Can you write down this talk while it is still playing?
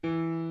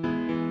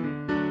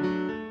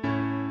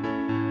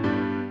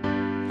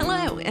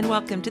and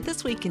welcome to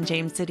This Week in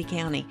James City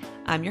County.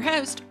 I'm your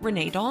host,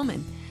 Renee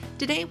Dahlman.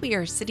 Today we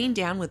are sitting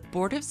down with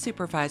Board of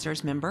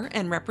Supervisors member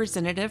and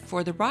representative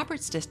for the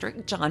Roberts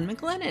District, John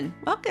McGlennon.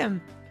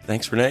 Welcome.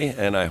 Thanks, Renee,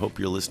 and I hope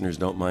your listeners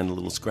don't mind a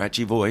little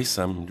scratchy voice.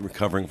 I'm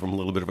recovering from a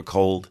little bit of a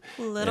cold.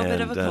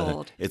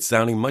 It's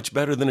sounding much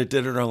better than it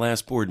did at our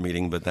last board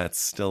meeting, but that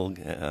still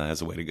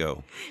has a way to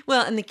go.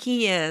 Well, and the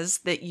key is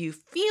that you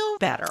feel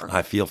better.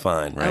 I feel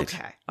fine, right?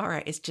 Okay. All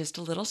right. It's just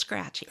a little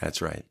scratchy.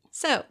 That's right.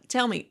 So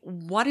tell me,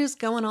 what is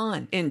going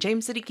on in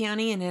James City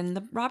County and in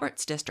the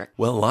Roberts District?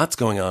 Well, lots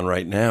going on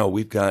right now.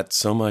 We've got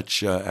so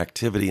much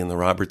activity in the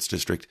Roberts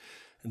District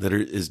that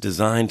is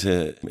designed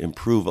to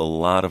improve a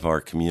lot of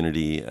our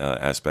community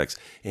aspects,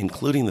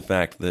 including the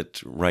fact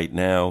that right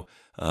now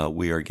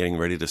we are getting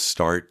ready to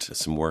start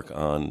some work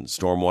on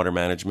stormwater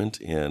management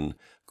in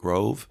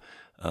Grove,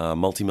 a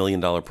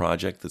multi-million-dollar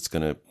project that's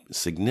going to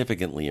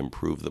significantly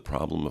improve the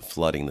problem of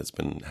flooding that's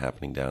been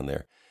happening down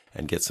there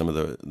and get some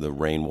of the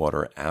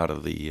rainwater out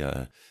of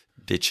the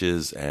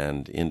ditches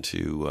and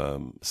into a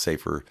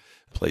safer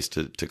place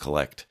to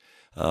collect.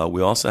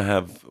 We also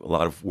have a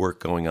lot of work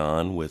going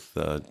on with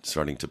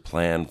starting to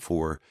plan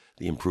for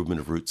the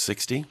improvement of Route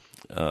 60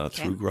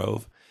 through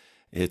Grove.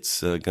 It's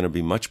going to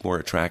be much more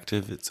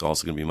attractive. It's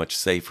also going to be much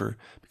safer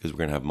because we're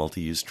going to have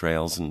multi-use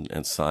trails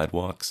and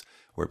sidewalks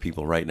where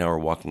people right now are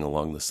walking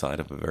along the side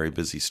of a very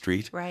busy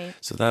street. Right.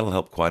 So that'll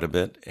help quite a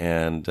bit.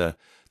 And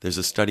there's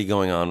a study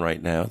going on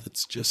right now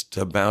that's just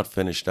about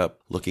finished up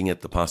looking at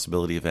the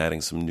possibility of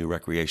adding some new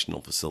recreational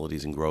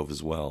facilities in Grove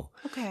as well.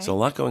 Okay. So a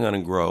lot going on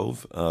in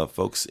Grove.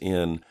 Folks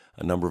in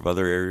a number of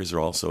other areas are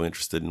also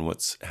interested in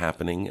what's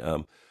happening.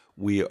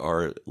 We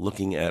are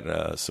looking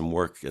at some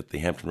work at the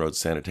Hampton Roads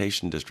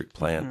Sanitation District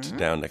plant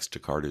down next to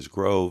Carter's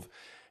Grove.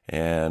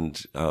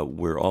 And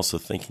we're also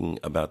thinking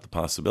about the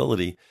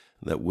possibility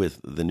that with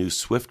the new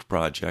SWIFT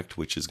project,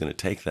 which is going to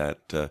take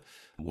that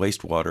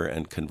wastewater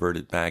and convert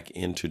it back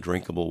into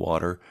drinkable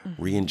water,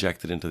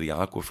 re-inject it into the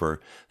aquifer,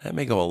 that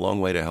may go a long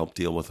way to help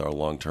deal with our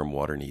long-term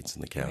water needs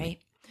in the county. Right.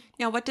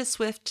 Now, what does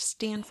SWIFT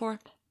stand for?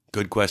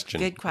 Good question.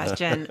 Good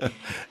question.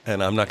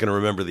 And I'm not going to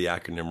remember the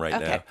acronym right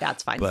now. Okay,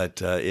 that's fine.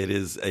 But it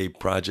is a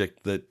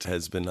project that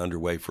has been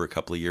underway for a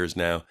couple of years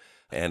now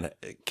and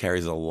it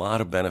carries a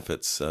lot of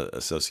benefits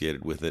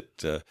associated with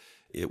it.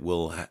 It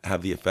will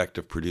have the effect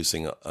of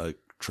producing a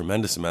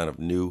tremendous amount of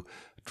new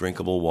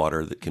drinkable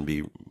water that can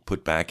be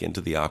put back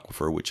into the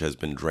aquifer, which has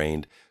been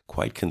drained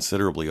quite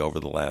considerably over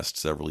the last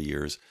several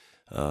years.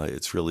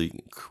 It's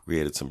really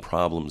created some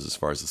problems as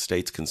far as the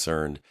state's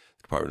concerned.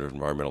 The Department of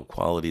Environmental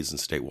Qualities and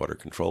State Water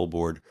Control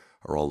Board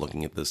are all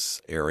looking at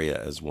this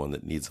area as one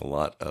that needs a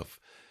lot of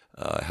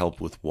help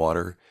with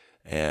water.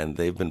 And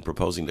they've been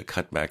proposing to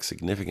cut back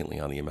significantly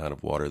on the amount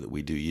of water that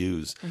we do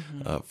use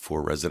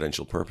for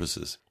residential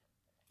purposes.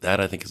 That,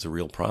 I think, is a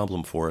real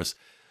problem for us.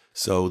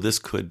 So this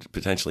could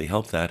potentially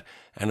help that.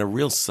 And a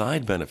real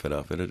side benefit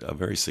of it, a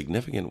very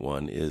significant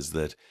one, is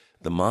that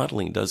the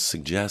modeling does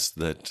suggest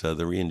that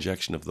the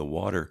reinjection of the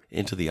water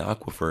into the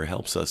aquifer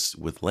helps us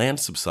with land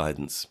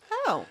subsidence.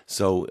 Oh.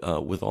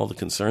 So with all the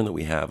concern that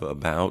we have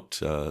about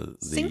the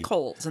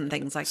sinkholes and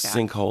things like that.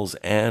 Sinkholes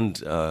and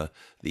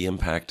the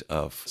impact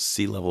of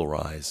sea level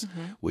rise,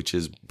 which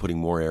is putting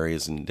more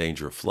areas in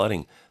danger of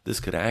flooding, this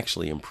could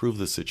actually improve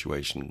the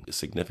situation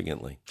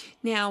significantly.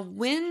 Now,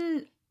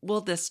 when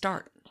will this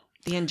start?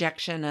 The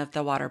injection of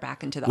the water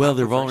back into the Well, aquifers?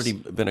 there have already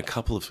been a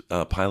couple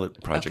of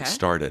pilot projects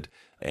started,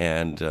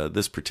 and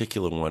this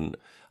particular one,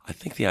 I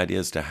think the idea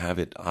is to have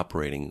it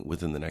operating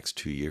within the next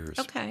 2 years.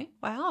 Okay.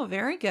 Wow,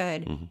 very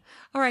good.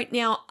 All right.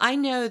 Now, I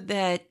know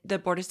that the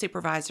Board of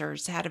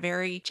Supervisors had a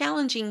very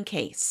challenging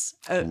case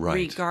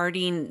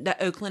regarding the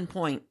Oakland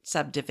Pointe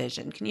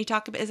subdivision. Can you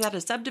talk about, is that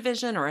a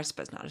subdivision or I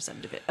suppose not a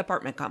subdivision,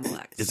 apartment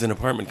complex? It's an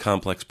apartment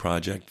complex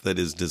project that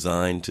is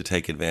designed to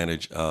take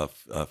advantage of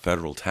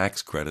federal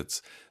tax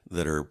credits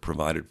that are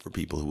provided for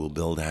people who will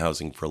build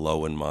housing for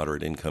low and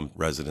moderate income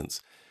residents.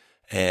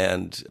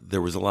 And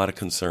there was a lot of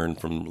concern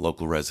from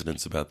local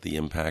residents about the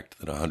impact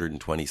that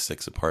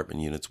 126 apartment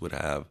units would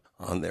have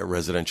on their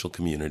residential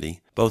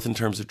community, both in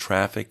terms of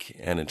traffic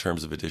and in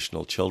terms of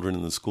additional children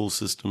in the school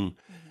system,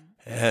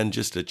 and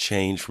just a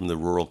change from the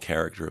rural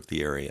character of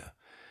the area.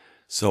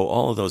 So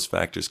all of those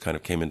factors kind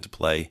of came into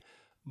play,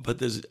 but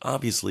there's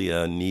obviously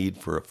a need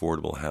for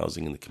affordable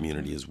housing in the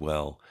community as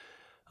well.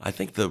 I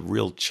think the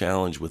real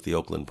challenge with the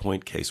Oakland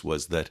Pointe case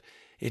was that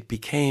it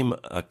became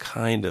a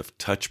kind of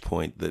touch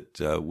point that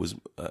was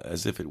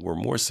as if it were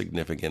more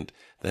significant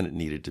than it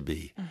needed to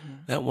be.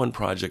 That one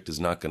project is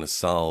not going to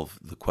solve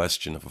the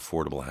question of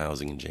affordable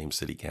housing in James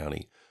City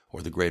County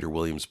or the greater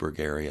Williamsburg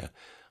area.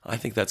 I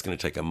think that's going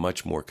to take a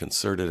much more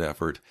concerted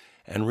effort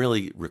and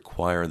really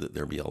require that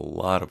there be a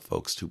lot of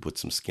folks who put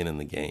some skin in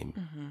the game.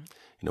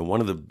 You know,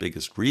 one of the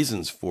biggest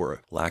reasons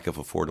for lack of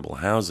affordable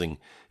housing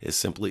is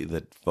simply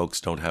that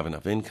folks don't have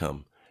enough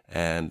income.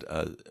 And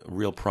a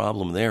real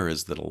problem there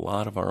is that a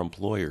lot of our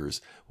employers,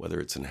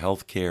 whether it's in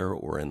healthcare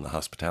or in the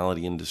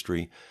hospitality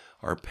industry,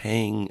 are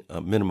paying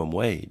a minimum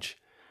wage.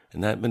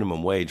 And that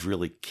minimum wage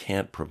really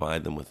can't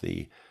provide them with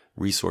the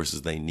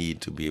resources they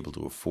need to be able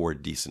to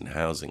afford decent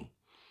housing.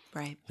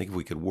 Right. I think if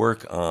we could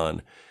work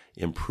on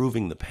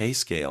improving the pay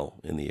scale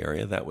in the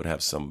area, that would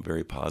have some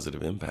very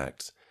positive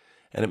impacts.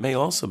 And it may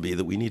also be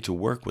that we need to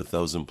work with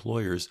those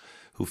employers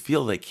who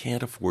feel they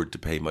can't afford to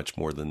pay much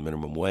more than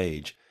minimum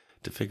wage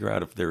to figure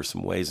out if there are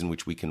some ways in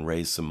which we can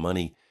raise some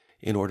money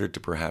in order to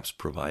perhaps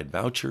provide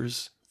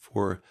vouchers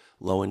for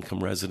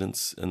low-income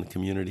residents in the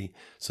community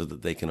so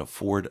that they can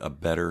afford a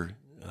better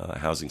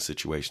housing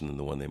situation than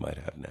the one they might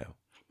have now.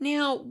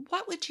 Now,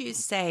 what would you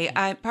say?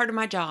 Part of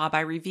my job,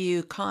 I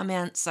review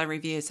comments, I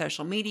review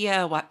social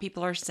media, what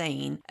people are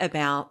saying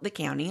about the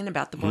county and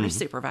about the Board of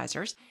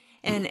Supervisors.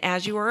 And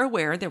as you are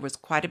aware, there was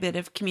quite a bit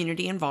of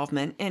community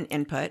involvement and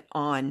input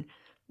on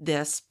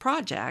this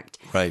project.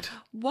 Right.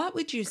 What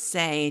would you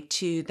say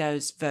to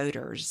those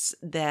voters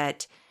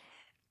that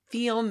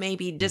feel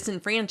maybe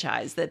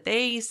disenfranchised, that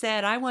they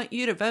said, I want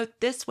you to vote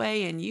this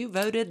way and you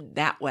voted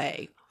that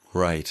way?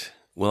 Right.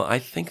 Well, I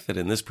think that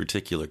in this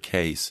particular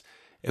case,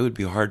 it would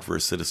be hard for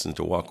a citizen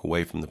to walk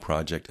away from the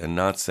project and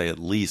not say at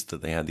least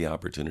that they had the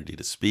opportunity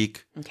to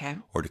speak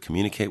or to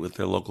communicate with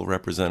their local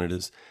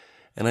representatives.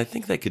 And I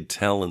think they could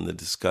tell in the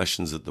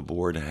discussions that the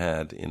board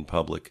had in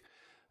public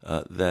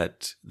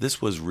that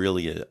this was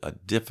really a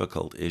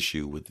difficult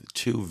issue with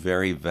two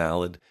very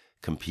valid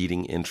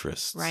competing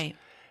interests. Right.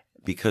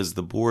 Because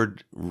the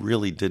board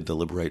really did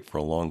deliberate for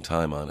a long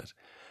time on it.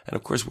 And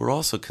of course, we're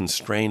also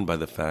constrained by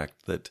the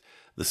fact that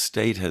the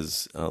state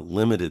has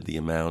limited the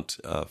amount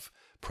of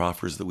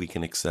proffers that we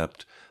can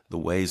accept, the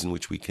ways in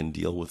which we can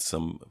deal with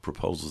some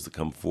proposals that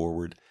come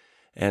forward.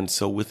 And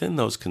so within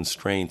those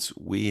constraints,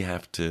 we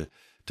have to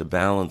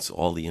balance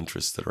all the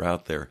interests that are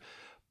out there.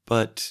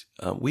 But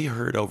we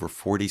heard over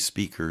 40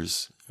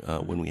 speakers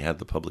when we had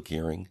the public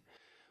hearing.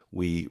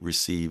 We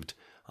received,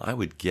 I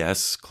would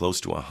guess, close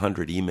to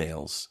 100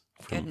 emails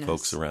from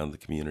folks around the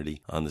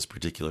community on this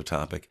particular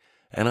topic.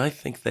 And I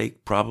think they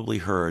probably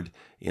heard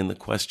in the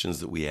questions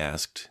that we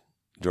asked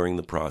during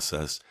the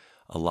process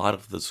a lot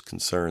of those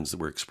concerns that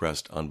were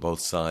expressed on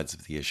both sides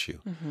of the issue.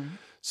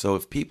 So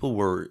if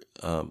people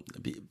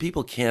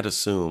people can't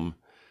assume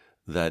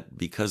that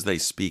because they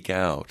speak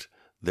out,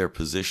 their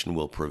position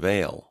will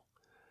prevail.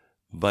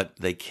 But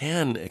they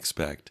can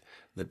expect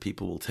that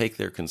people will take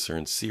their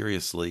concerns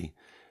seriously,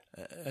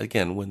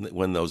 again,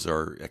 when those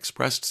are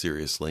expressed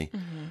seriously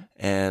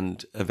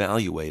and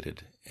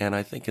evaluated. And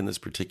I think in this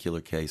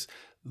particular case,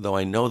 though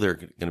I know there are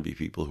going to be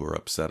people who are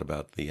upset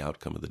about the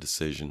outcome of the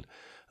decision,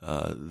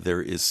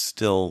 there is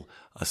still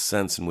a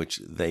sense in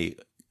which they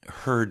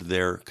heard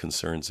their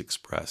concerns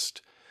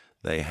expressed.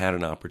 They had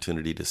an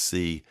opportunity to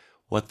see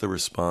what the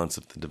response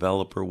of the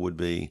developer would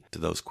be to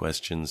those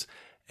questions,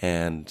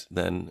 and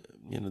then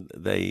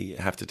they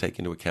have to take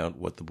into account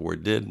what the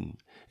board did. And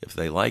if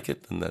they like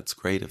it, then that's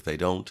great. If they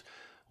don't,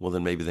 well,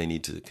 then maybe they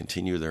need to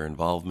continue their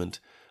involvement.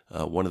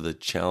 One of the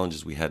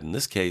challenges we had in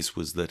this case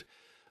was that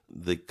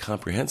the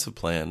comprehensive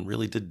plan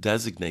really did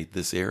designate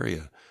this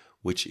area,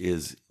 which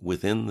is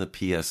within the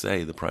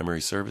PSA, the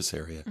primary service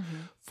area,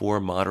 for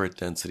moderate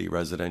density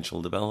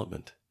residential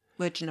development.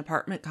 Which an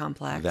apartment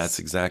complex. That's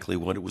exactly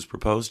what it was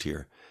proposed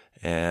here.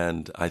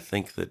 And I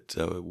think that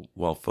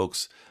while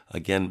folks,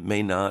 again,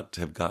 may not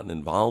have gotten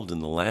involved in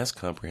the last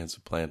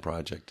comprehensive plan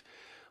project,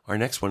 our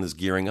next one is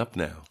gearing up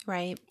now.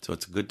 Right. So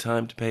it's a good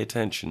time to pay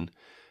attention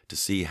to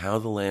see how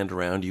the land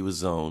around you is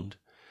zoned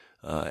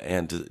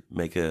and to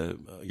make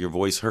your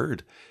voice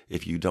heard.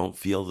 If you don't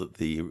feel that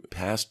the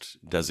past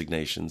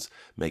designations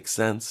make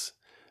sense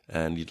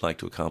and you'd like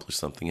to accomplish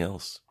something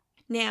else.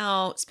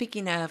 Now,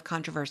 speaking of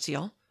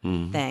controversial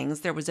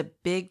things, there was a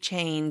big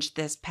change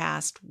this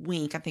past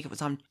week, I think it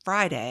was on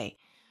Friday,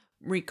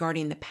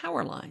 regarding the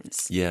power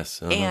lines.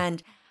 Yes.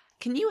 And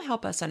can you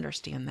help us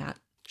understand that?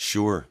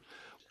 Sure.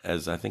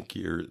 As I think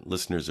your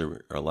listeners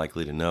are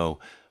likely to know,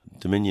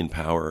 Dominion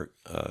Power,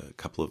 a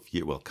couple of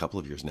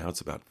years now,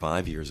 it's about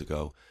 5 years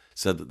ago,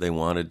 said that they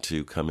wanted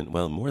to come in,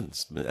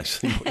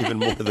 even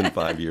more than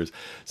 5 years,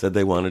 said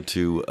they wanted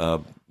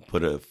to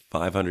put a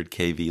 500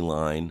 kV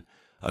line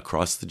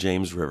across the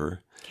James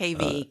River.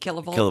 kV,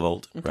 kilovolt?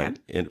 Kilovolt, okay.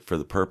 Right, for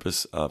the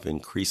purpose of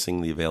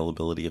increasing the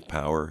availability of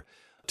power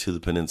to the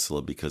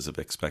peninsula because of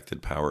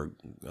expected power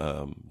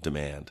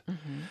demand.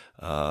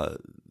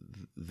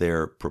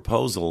 Their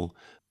proposal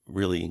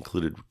really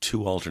included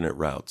two alternate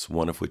routes,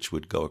 one of which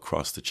would go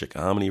across the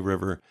Chickahominy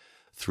River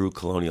through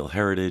Colonial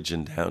Heritage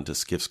and down to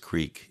Skiffs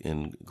Creek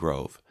in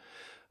Grove.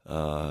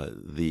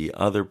 The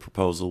other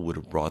proposal would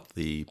have brought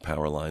the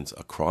power lines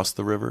across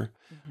the river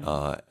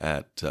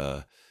at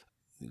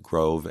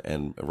Grove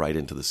and right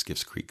into the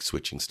Skiffs Creek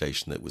switching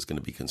station that was going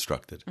to be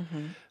constructed.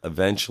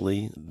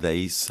 Eventually,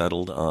 they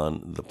settled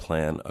on the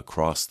plan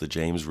across the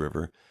James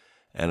River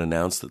and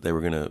announced that they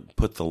were going to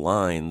put the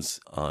lines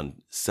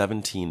on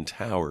 17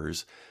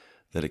 towers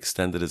that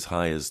extended as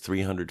high as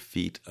 300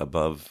 feet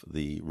above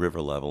the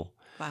river level.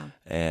 Wow.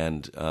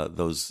 And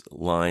those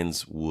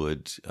lines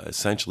would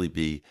essentially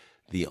be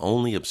the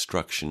only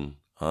obstruction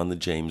on the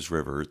James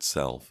River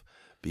itself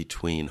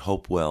between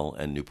Hopewell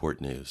and Newport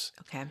News.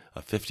 Okay.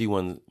 A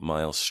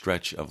 51-mile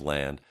stretch of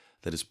land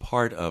that is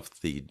part of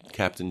the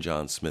Captain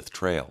John Smith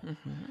Trail,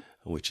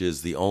 which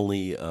is the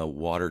only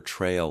water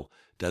trail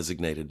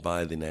designated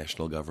by the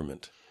national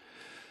government.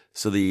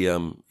 So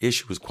the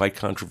issue was quite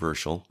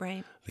controversial.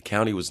 Right. The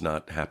county was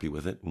not happy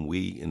with it, and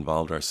we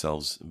involved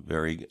ourselves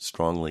very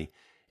strongly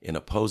in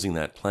opposing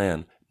that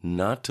plan,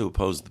 not to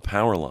oppose the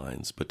power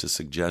lines, but to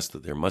suggest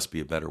that there must be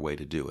a better way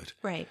to do it.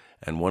 Right.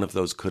 And one of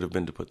those could have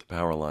been to put the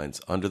power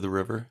lines under the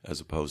river as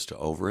opposed to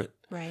over it.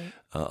 Right.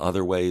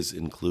 Other ways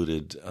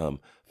included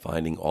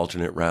finding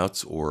alternate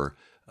routes or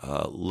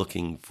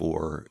looking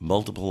for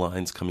multiple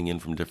lines coming in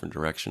from different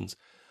directions.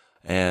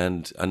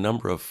 And a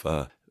number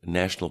of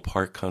national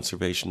park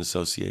conservation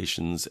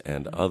associations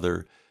and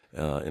other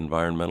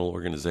environmental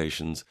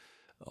organizations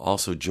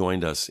also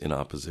joined us in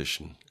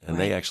opposition. And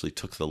they actually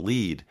took the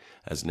lead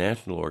as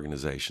national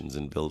organizations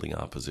in building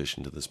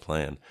opposition to this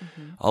plan,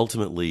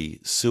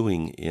 ultimately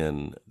suing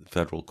in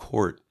federal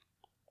court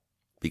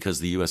because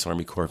the U.S.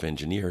 Army Corps of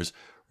Engineers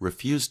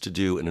refused to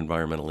do an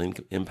environmental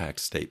impact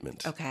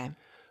statement,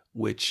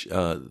 which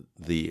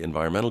the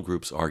environmental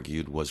groups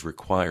argued was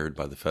required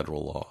by the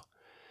federal law.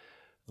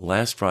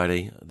 Last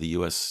Friday, the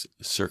U.S.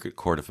 Circuit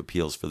Court of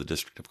Appeals for the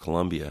District of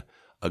Columbia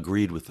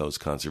agreed with those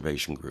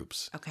conservation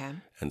groups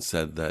and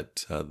said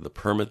that the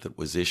permit that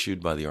was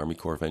issued by the Army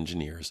Corps of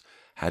Engineers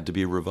had to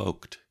be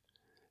revoked.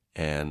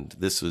 And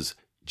this was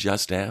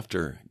just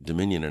after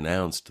Dominion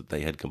announced that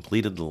they had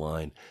completed the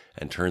line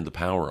and turned the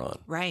power on.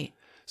 Right.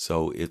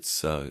 So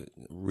it's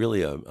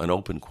really an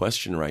open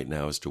question right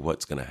now as to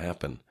what's going to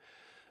happen.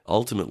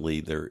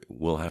 Ultimately, there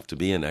will have to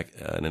be an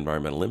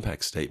environmental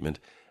impact statement.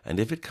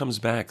 And if it comes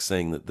back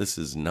saying that this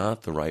is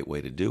not the right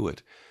way to do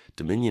it,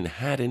 Dominion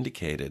had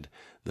indicated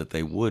that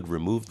they would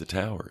remove the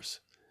towers.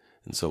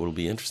 And so it'll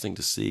be interesting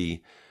to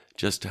see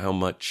just how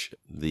much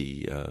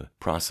the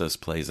process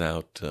plays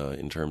out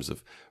in terms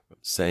of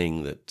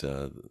saying that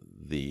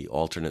the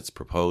alternates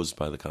proposed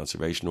by the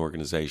conservation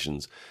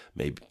organizations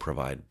may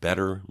provide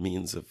better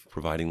means of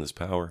providing this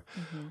power,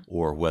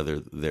 or whether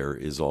there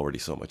is already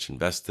so much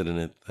invested in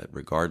it that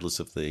regardless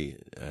of the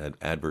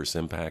adverse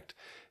impact,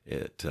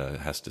 it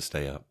has to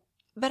stay up.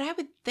 But I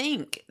would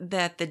think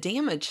that the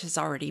damage has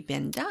already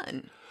been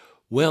done.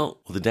 Well,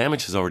 the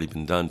damage has already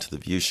been done to the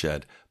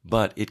viewshed,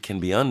 but it can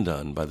be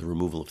undone by the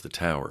removal of the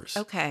towers.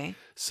 Okay.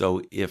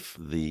 So if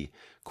the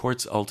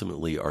courts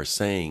ultimately are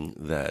saying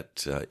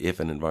that if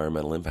an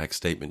environmental impact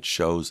statement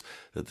shows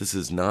that this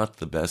is not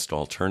the best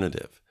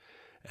alternative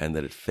and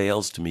that it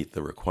fails to meet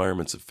the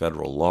requirements of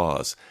federal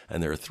laws,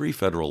 and there are 3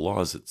 federal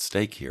laws at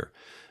stake here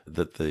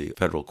that the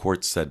federal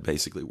courts said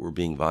basically were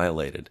being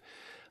violated,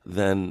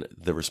 then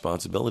the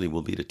responsibility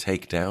will be to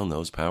take down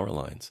those power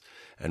lines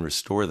and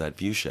restore that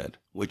viewshed,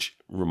 which,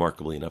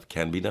 remarkably enough,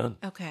 can be done.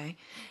 Okay.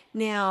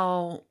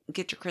 Now,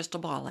 get your crystal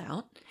ball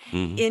out.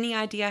 Any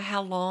idea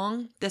how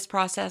long this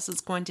process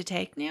is going to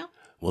take now?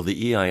 Well,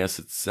 the EIS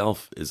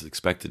itself is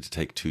expected to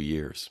take 2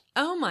 years.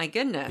 Oh, my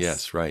goodness.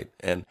 Yes, right.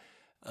 And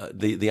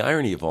the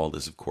irony of all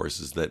this, of course,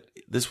 is that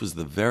this was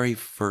the very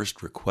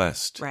first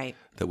request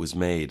that was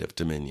made of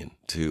Dominion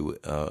to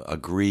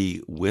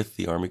agree with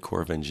the Army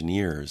Corps of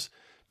Engineers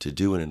to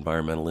do an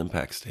environmental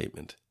impact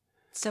statement.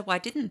 So why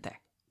didn't they?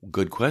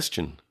 Good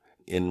question.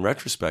 In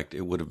retrospect,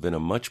 it would have been a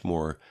much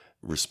more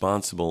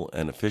responsible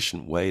and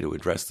efficient way to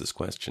address this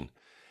question.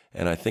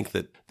 And I think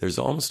that there's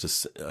almost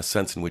a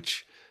sense in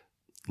which,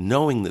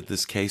 knowing that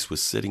this case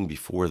was sitting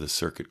before the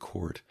Circuit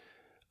Court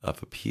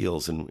of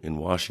Appeals in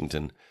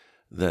Washington,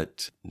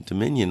 that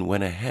Dominion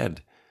went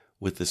ahead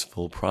with this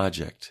full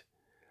project.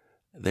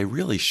 They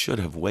really should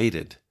have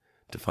waited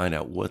to find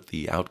out what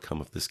the outcome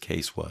of this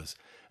case was.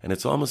 And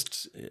it's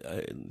almost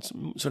it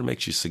sort of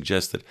makes you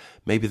suggest that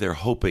maybe they're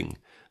hoping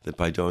that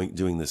by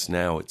doing this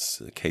now, it's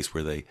a case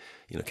where they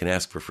can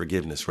ask for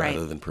forgiveness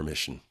rather than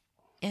permission.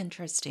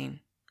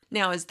 Interesting.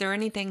 Now, is there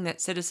anything that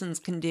citizens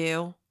can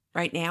do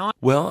right now?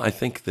 Well, I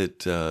think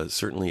that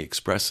certainly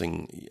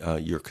expressing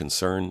your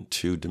concern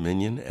to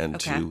Dominion and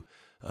to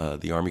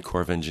the Army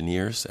Corps of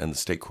Engineers and the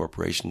State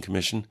Corporation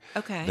Commission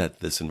that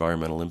this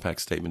environmental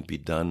impact statement be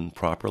done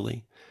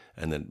properly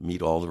and that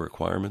meet all the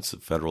requirements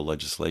of federal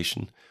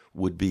legislation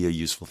would be a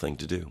useful thing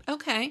to do.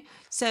 Okay.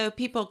 So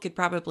people could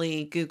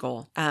probably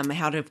Google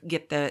how to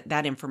get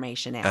that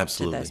information out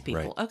to those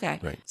people. Right. Okay.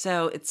 Right.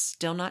 So it's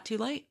still not too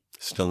late.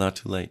 Still not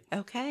too late.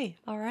 Okay.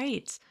 All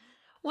right.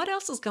 What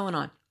else is going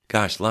on?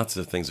 Gosh, lots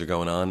of things are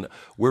going on.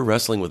 We're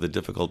wrestling with a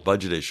difficult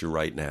budget issue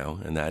right now,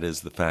 and that is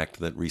the fact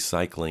that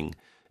recycling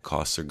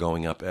costs are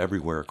going up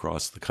everywhere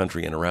across the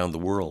country and around the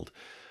world.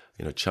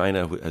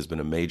 China has been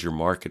a major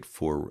market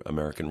for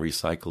American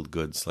recycled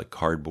goods like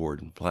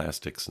cardboard and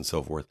plastics and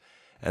so forth.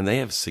 And they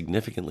have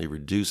significantly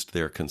reduced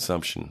their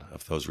consumption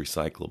of those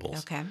recyclables.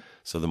 Okay.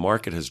 So the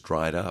market has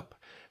dried up.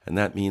 And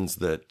that means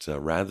that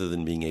rather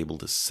than being able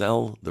to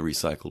sell the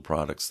recycled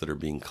products that are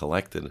being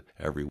collected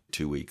every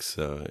 2 weeks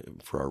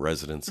for our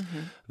residents,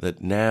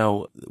 that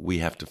now we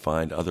have to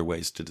find other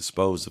ways to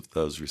dispose of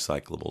those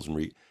recyclables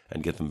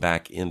and get them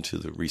back into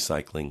the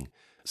recycling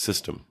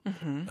system.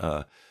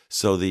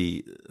 So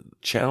the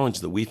challenge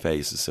that we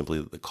face is simply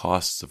that the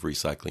costs of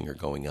recycling are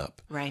going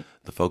up. Right.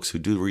 The folks who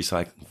do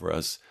recycling for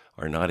us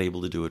are not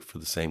able to do it for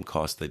the same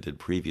cost they did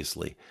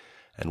previously.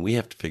 And we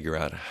have to figure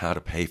out how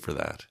to pay for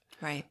that.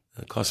 Right.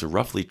 The costs are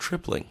roughly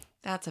tripling.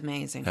 That's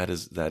amazing. That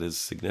is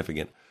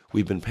significant.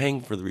 We've been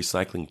paying for the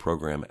recycling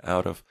program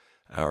out of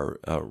our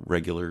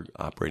regular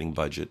operating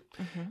budget.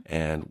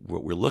 And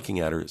what we're looking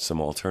at are some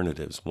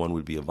alternatives. One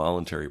would be a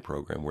voluntary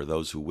program where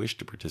those who wish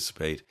to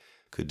participate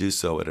could do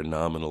so at a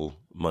nominal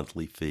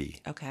monthly fee.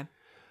 Okay.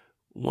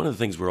 One of the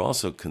things we're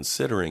also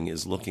considering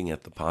is looking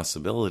at the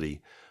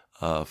possibility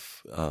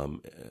of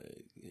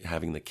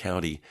having the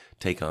county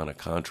take on a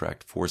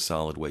contract for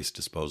solid waste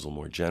disposal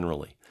more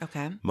generally.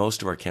 Okay.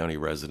 Most of our county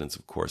residents,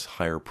 of course,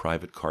 hire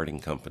private carting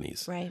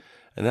companies. Right.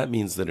 And that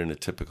means that in a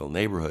typical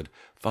neighborhood,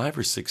 5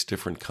 or 6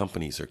 different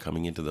companies are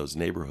coming into those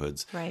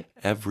neighborhoods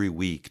every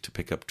week to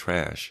pick up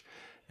trash.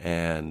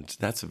 And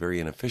that's a very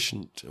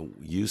inefficient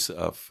use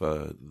of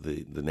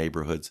the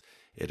neighborhoods.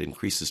 It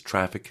increases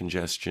traffic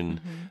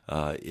congestion.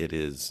 It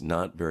is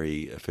not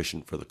very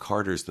efficient for the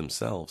carters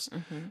themselves.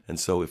 And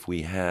so if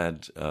we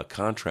had a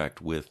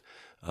contract with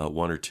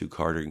 1 or 2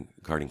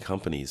 carting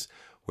companies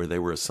where they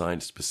were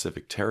assigned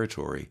specific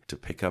territory to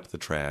pick up the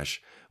trash,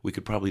 we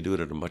could probably do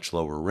it at a much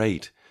lower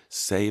rate,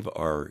 save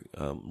our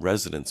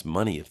residents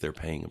money if they're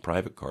paying a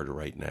private carter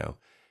right now,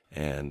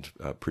 and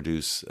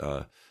produce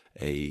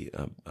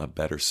a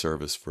better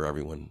service for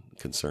everyone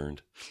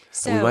concerned.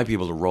 So, and we might be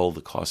able to roll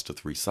the cost of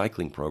the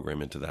recycling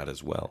program into that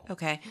as well.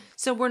 Okay.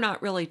 So we're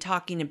not really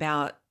talking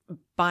about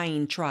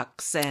buying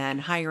trucks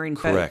and hiring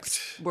Correct.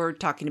 folks. We're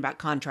talking about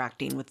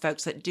contracting with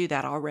folks that do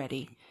that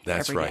already.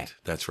 That's every right. day.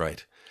 That's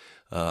right.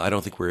 I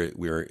don't think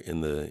we're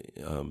in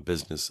the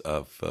business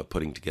of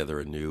putting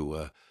together a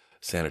new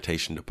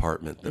sanitation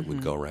department that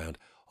would go around.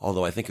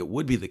 Although I think it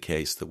would be the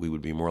case that we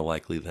would be more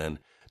likely then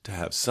to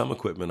have some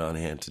equipment on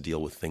hand to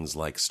deal with things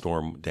like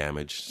storm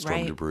damage,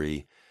 storm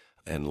debris,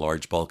 and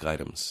large bulk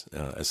items,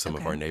 as some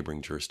of our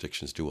neighboring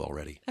jurisdictions do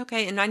already.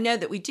 Okay, and I know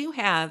that we do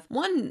have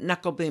one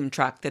knuckle boom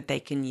truck that they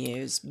can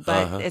use,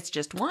 but it's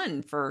just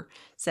one for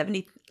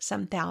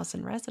 70-some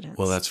thousand residents.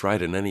 Well, that's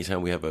right. And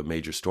anytime we have a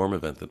major storm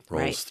event that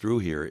rolls through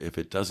here, if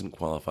it doesn't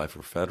qualify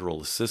for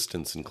federal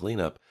assistance and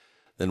cleanup,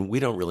 then we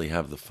don't really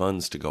have the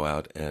funds to go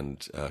out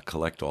and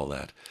collect all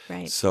that.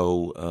 Right.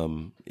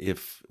 So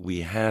if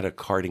we had a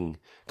carting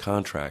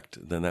contract,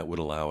 then that would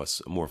allow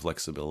us more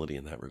flexibility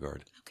in that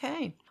regard.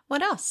 Okay.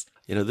 What else?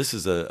 You know, this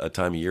is a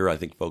time of year I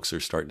think folks are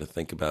starting to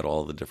think about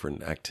all the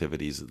different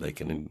activities that they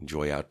can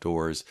enjoy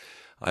outdoors.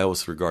 I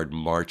always regard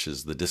March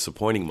as the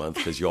disappointing month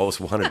because you always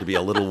want it to be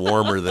a little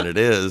warmer than it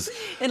is.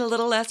 And a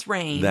little less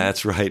rain.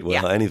 That's right.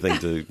 Well, anything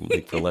to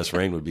make for less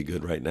rain would be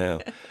good right now.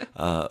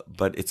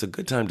 But it's a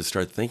good time to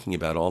start thinking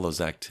about all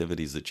those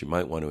activities that you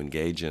might want to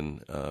engage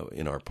in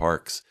our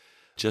parks.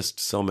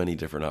 Just so many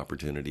different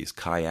opportunities.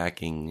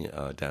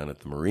 Kayaking down at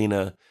the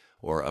marina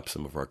or up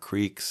some of our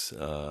creeks,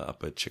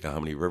 up at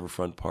Chickahominy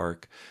Riverfront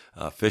Park.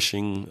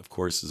 Fishing, of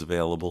course, is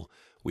available.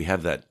 We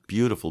have that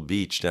beautiful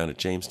beach down at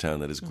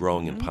Jamestown that is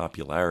growing in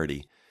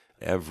popularity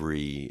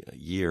every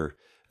year.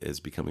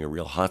 Is becoming a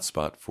real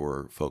hotspot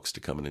for folks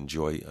to come and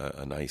enjoy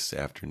a nice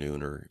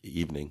afternoon or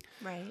evening.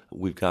 Right.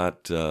 We've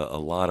got a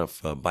lot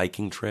of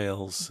biking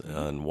trails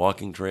and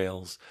walking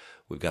trails.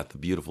 We've got the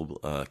beautiful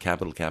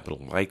Capitol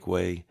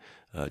Bikeway.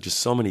 Just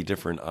so many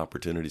different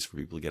opportunities for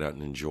people to get out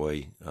and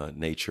enjoy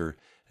nature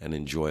and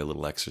enjoy a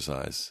little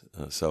exercise.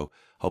 So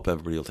hope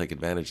everybody will take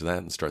advantage of that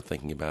and start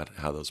thinking about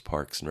how those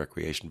parks and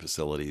recreation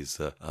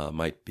facilities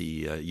might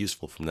be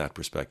useful from that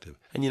perspective.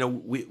 And, you know,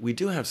 we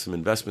do have some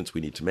investments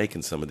we need to make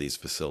in some of these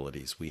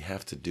facilities. We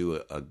have to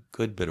do a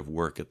good bit of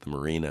work at the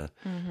marina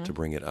to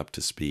bring it up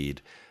to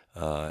speed.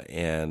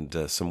 And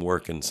some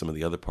work in some of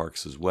the other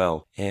parks as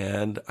well.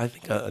 And I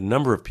think a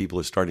number of people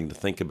are starting to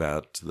think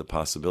about the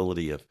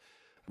possibility of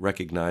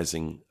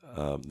recognizing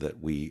that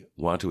we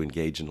want to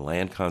engage in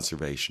land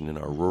conservation in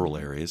our rural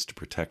areas to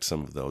protect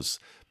some of those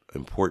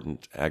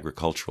important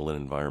agricultural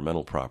and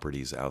environmental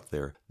properties out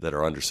there that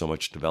are under so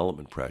much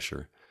development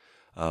pressure.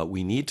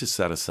 We need to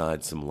set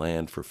aside some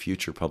land for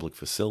future public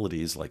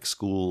facilities like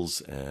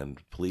schools and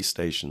police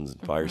stations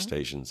and fire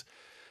stations.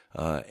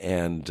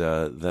 And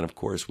then, of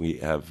course, we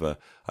have a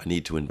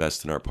need to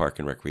invest in our park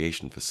and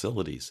recreation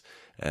facilities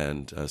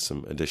and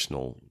some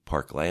additional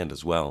park land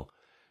as well.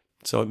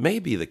 So it may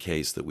be the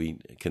case that we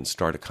can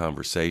start a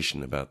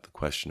conversation about the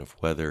question of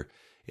whether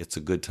it's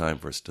a good time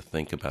for us to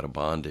think about a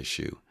bond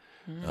issue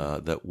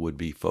that would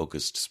be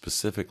focused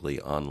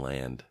specifically on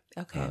land,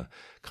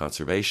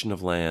 conservation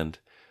of land,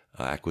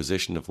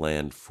 acquisition of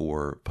land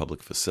for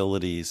public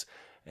facilities,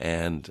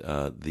 and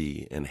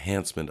the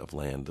enhancement of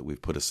land that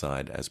we've put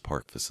aside as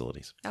park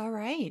facilities. All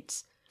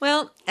right.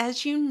 Well,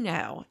 as you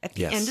know, at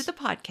the Yes. end of the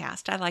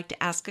podcast, I like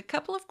to ask a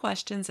couple of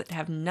questions that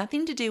have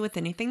nothing to do with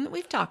anything that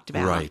we've talked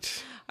about.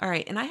 Right. All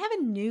right. And I have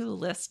a new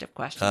list of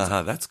questions. That's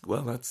I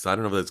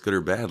don't know if that's good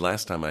or bad.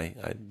 Last time I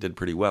did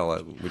pretty well,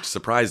 which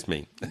surprised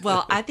me.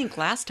 Well, I think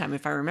last time,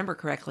 if I remember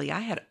correctly,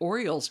 I had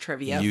Orioles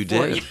trivia. You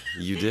for did.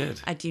 You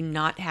did. I do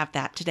not have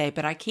that today,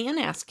 but I can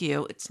ask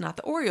you. It's not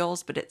the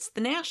Orioles, but it's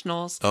the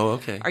Nationals. Oh,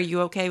 okay. Are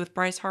you okay with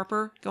Bryce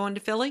Harper going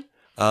to Philly?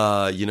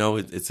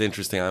 It's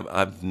interesting.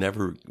 I've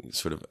never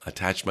sort of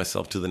attached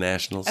myself to the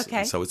Nationals,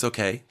 Okay. so it's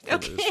okay,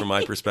 Okay. from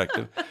my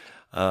perspective.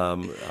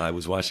 I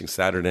was watching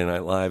Saturday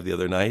Night Live the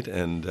other night,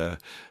 and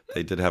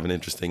they did have an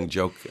interesting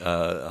joke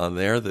on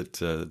there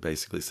that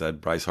basically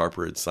said Bryce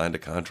Harper had signed a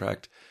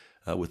contract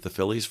with the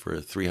Phillies for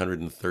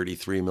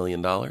 $333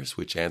 million,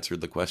 which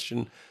answered the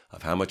question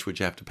of how much would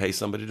you have to pay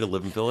somebody to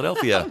live in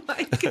Philadelphia. Oh,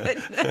 my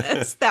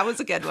goodness. That was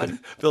a good one.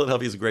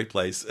 Philadelphia is a great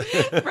place.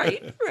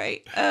 Right.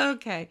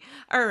 Okay.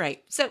 All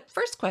right. So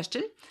first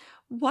question,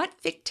 what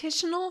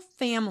fictional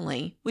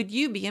family would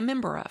you be a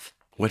member of?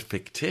 What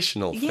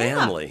fictional Yeah.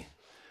 family?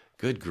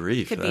 Good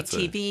grief. Could be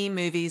TV,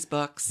 movies,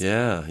 books.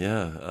 Yeah.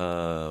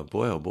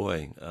 Boy, oh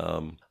boy.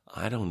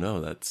 I don't know.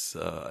 That's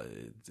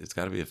it's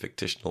got to be a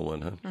fictional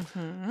one, huh?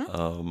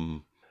 Mm-hmm.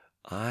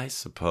 I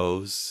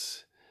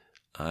suppose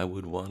I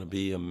would want to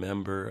be a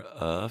member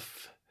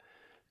of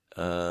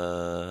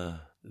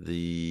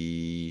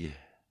the.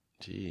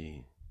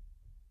 Gee.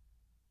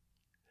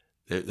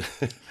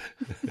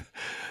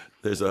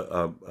 There's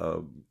a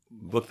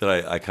book that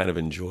I kind of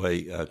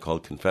enjoy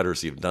called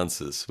Confederacy of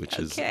Dunces, which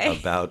is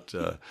about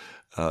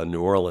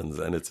New Orleans,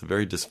 and it's a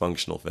very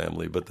dysfunctional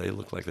family, but they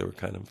look like they were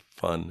kind of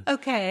fun.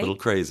 Okay. A little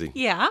crazy.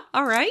 Yeah.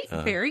 All right.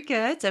 Very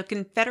good. So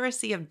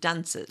Confederacy of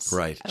Dunces.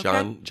 Right.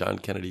 Okay. John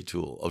Kennedy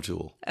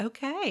O'Toole.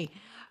 Okay.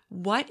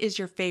 What is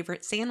your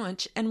favorite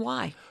sandwich and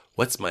why?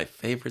 What's my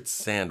favorite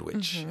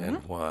sandwich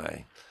and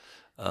why?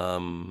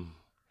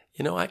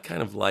 I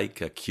kind of like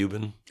a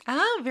Cuban.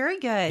 Oh, very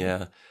good.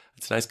 Yeah.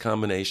 It's a nice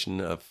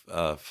combination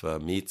of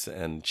meats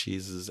and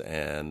cheeses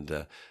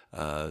and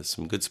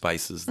some good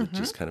spices that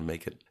just kind of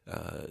make it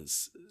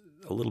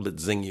a little bit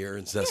zingier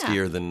and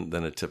zestier than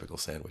a typical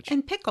sandwich.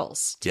 And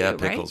pickles, too, yeah,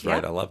 pickles, right?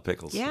 Yep. I love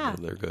pickles. Yeah.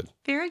 They're good.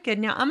 Very good.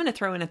 Now, I'm going to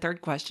throw in a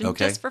third question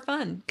Okay. just for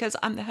fun because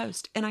I'm the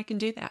host and I can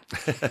do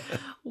that.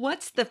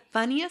 What's the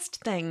funniest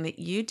thing that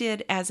you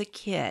did as a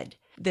kid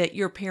that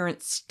your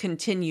parents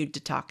continued to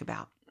talk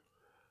about?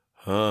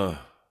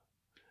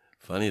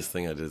 Funniest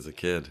thing I did as a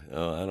kid?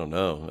 Oh, I don't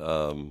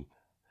know.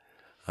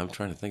 I'm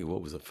trying to think of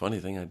what was a funny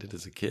thing I did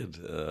as a kid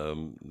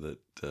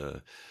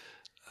that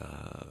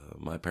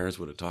my parents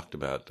would have talked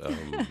about.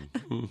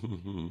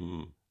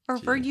 Or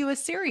were you a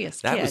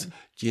serious That kid?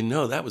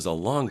 that was a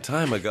long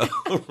time ago,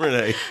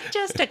 Renee.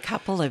 Just a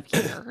couple of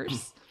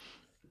years.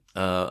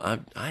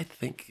 I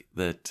think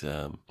that,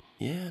 I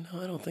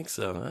don't think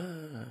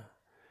so.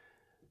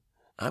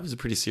 I was a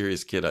pretty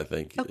serious kid, I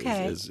think,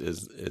 Okay.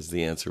 is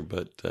the answer,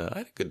 but I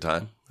had a good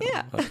time.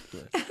 Yeah.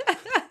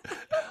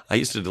 I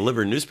used to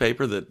deliver a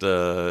newspaper that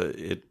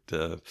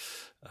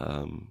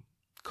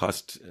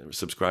cost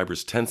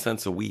subscribers 10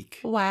 cents a week.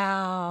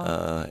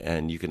 Wow.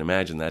 And you can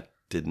imagine that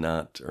did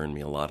not earn me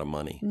a lot of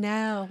money.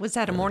 No. Was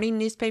that a morning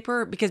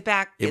newspaper? Because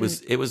back It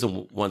was a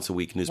once a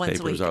week newspaper.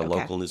 It was our okay.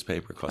 local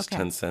newspaper. It cost Okay.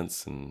 10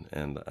 cents,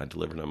 and I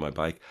delivered on my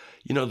bike.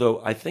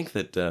 Though, I think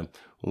that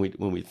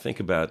when we think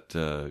about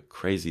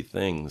crazy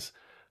things,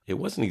 it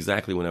wasn't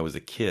exactly when I was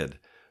a kid,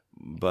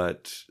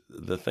 but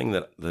the thing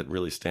that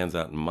really stands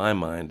out in my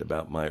mind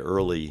about my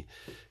early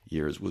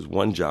years was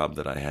one job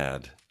that I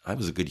had. I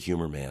was a good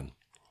humor man.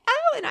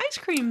 Oh, an ice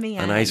cream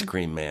man. An ice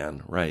cream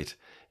man, right.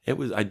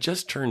 I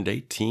just turned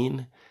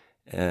 18,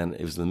 and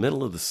it was the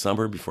middle of the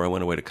summer before I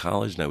went away to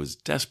college, and I was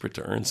desperate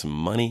to earn some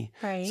money.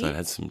 Right. So I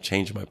had some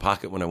change in my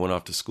pocket when I went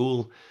off to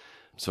school.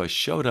 So I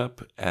showed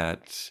up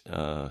at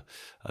a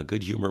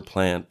good humor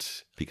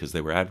plant because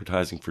they were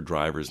advertising for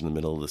drivers in the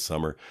middle of the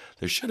summer.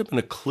 There should have been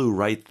a clue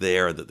right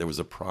there that there was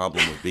a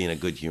problem with being a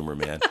good humor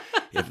man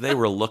if they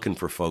were looking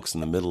for folks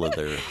in the middle of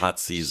their hot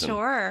season.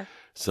 Sure.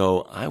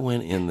 So I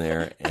went in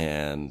there,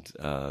 and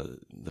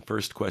the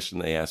first question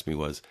they asked me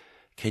was,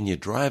 "Can you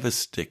drive a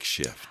stick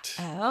shift?"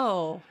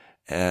 Oh.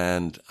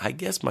 And I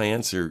guess my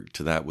answer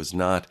to that was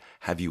not,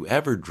 "Have you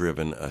ever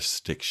driven a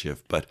stick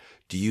shift?" but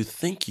 "Do you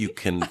think you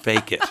can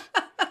fake it?"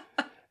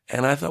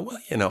 And I thought, well,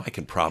 I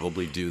can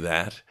probably do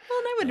that. Well,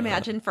 and I would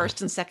imagine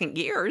first and second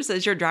gears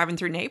as you're driving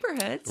through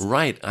neighborhoods.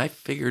 Right. I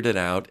figured it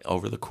out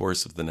over the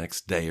course of the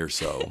next day or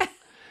so.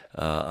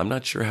 I'm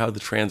not sure how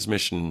the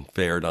transmission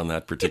fared on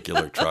that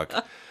particular truck,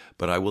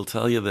 but I will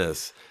tell you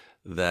this,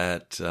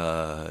 that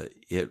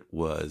it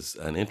was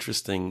an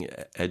interesting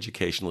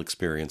educational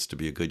experience to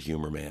be a good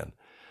humor man.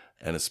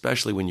 And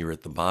especially when you're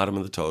at the bottom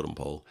of the totem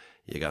pole,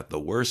 you got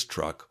the worst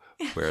truck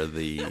where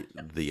the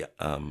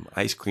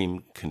ice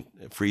cream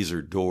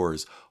freezer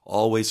doors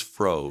always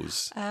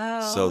froze.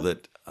 Oh. So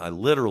that I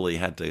literally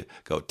had to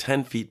go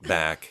 10 feet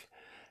back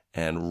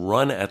and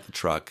run at the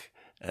truck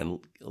and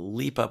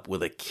leap up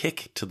with a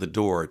kick to the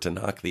door to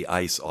knock the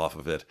ice off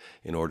of it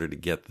in order to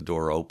get the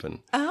door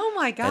open. Oh,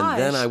 my gosh.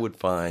 And then I would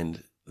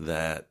find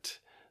that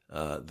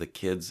the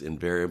kids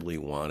invariably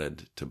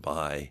wanted to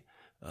buy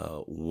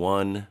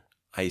one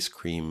ice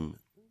cream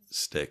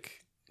stick.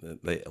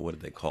 What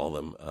did they call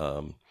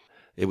them?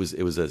 It was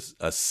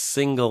a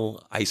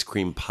single ice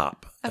cream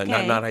pop.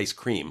 Okay. Not ice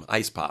cream,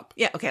 ice pop.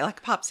 Yeah, okay, like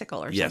a popsicle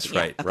or something. Yes,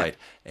 right, yeah, okay. right.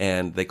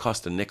 And they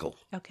cost $0.05.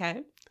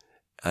 Okay.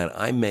 And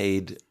I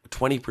made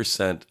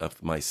 20%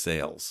 of my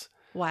sales.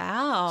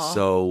 Wow.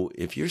 So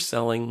if you're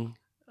selling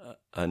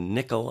a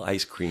nickel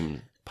ice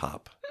cream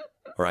pop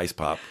or ice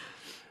pop,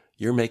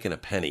 you're making a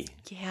penny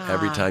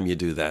every time you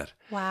do that.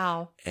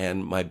 Wow.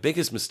 And my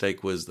biggest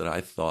mistake was that I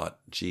thought,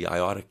 gee, I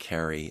ought to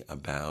carry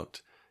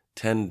about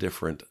 10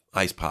 different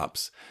ice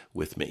pops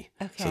with me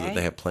so that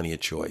they have plenty of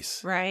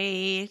choice.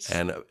 Right.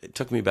 And it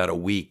took me about a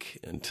week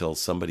until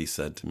somebody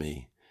said to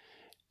me,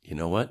 you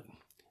know what?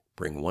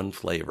 Bring one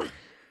flavor.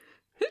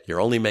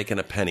 You're only making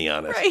a penny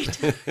on it.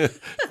 Right.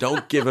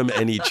 Don't give them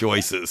any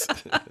choices.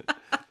 That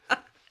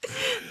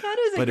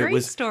is a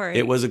great story.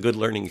 It was a good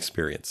learning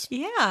experience.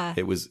 Yeah.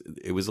 It was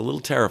a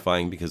little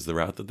terrifying because the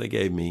route that they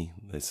gave me,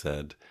 they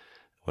said,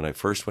 when I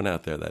first went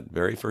out there that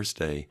very first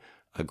day,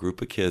 a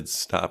group of kids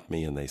stopped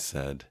me and they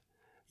said,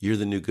 "You're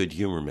the new good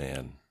humor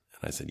man."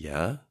 And I said,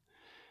 "Yeah?"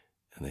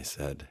 And they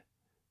said,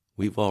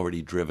 "We've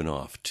already driven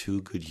off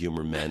 2 good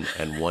humor men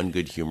and 1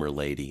 good humor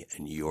lady,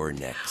 and you're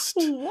next."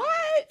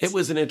 What? It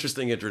was an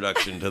interesting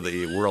introduction to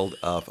the world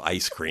of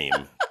ice cream.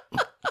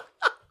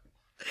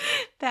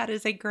 That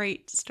is a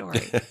great story.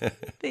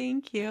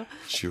 Thank you.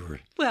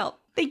 Sure. Well,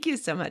 thank you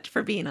so much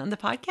for being on the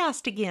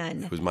podcast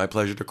again. It was my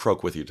pleasure to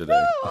croak with you today.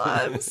 Oh,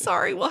 I'm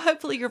sorry. Well,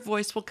 hopefully your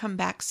voice will come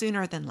back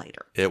sooner than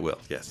later. It will,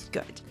 yes.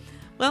 Good.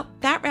 Well,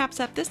 that wraps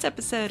up this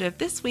episode of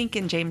This Week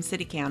in James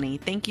City County.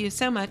 Thank you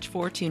so much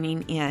for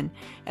tuning in.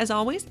 As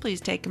always, please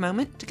take a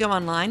moment to go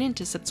online and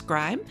to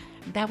subscribe.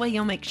 That way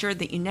you'll make sure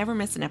that you never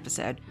miss an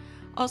episode.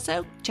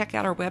 Also, check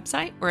out our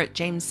website. We're at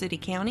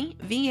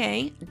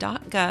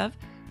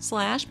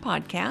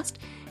jamescitycountyva.gov/podcast.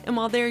 And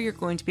while there, you're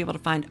going to be able to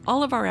find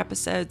all of our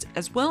episodes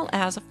as well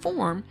as a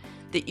form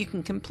that you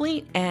can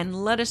complete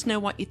and let us know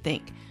what you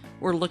think.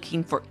 We're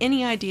looking for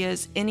any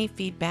ideas, any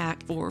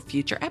feedback for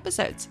future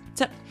episodes.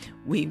 So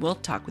we will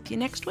talk with you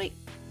next week.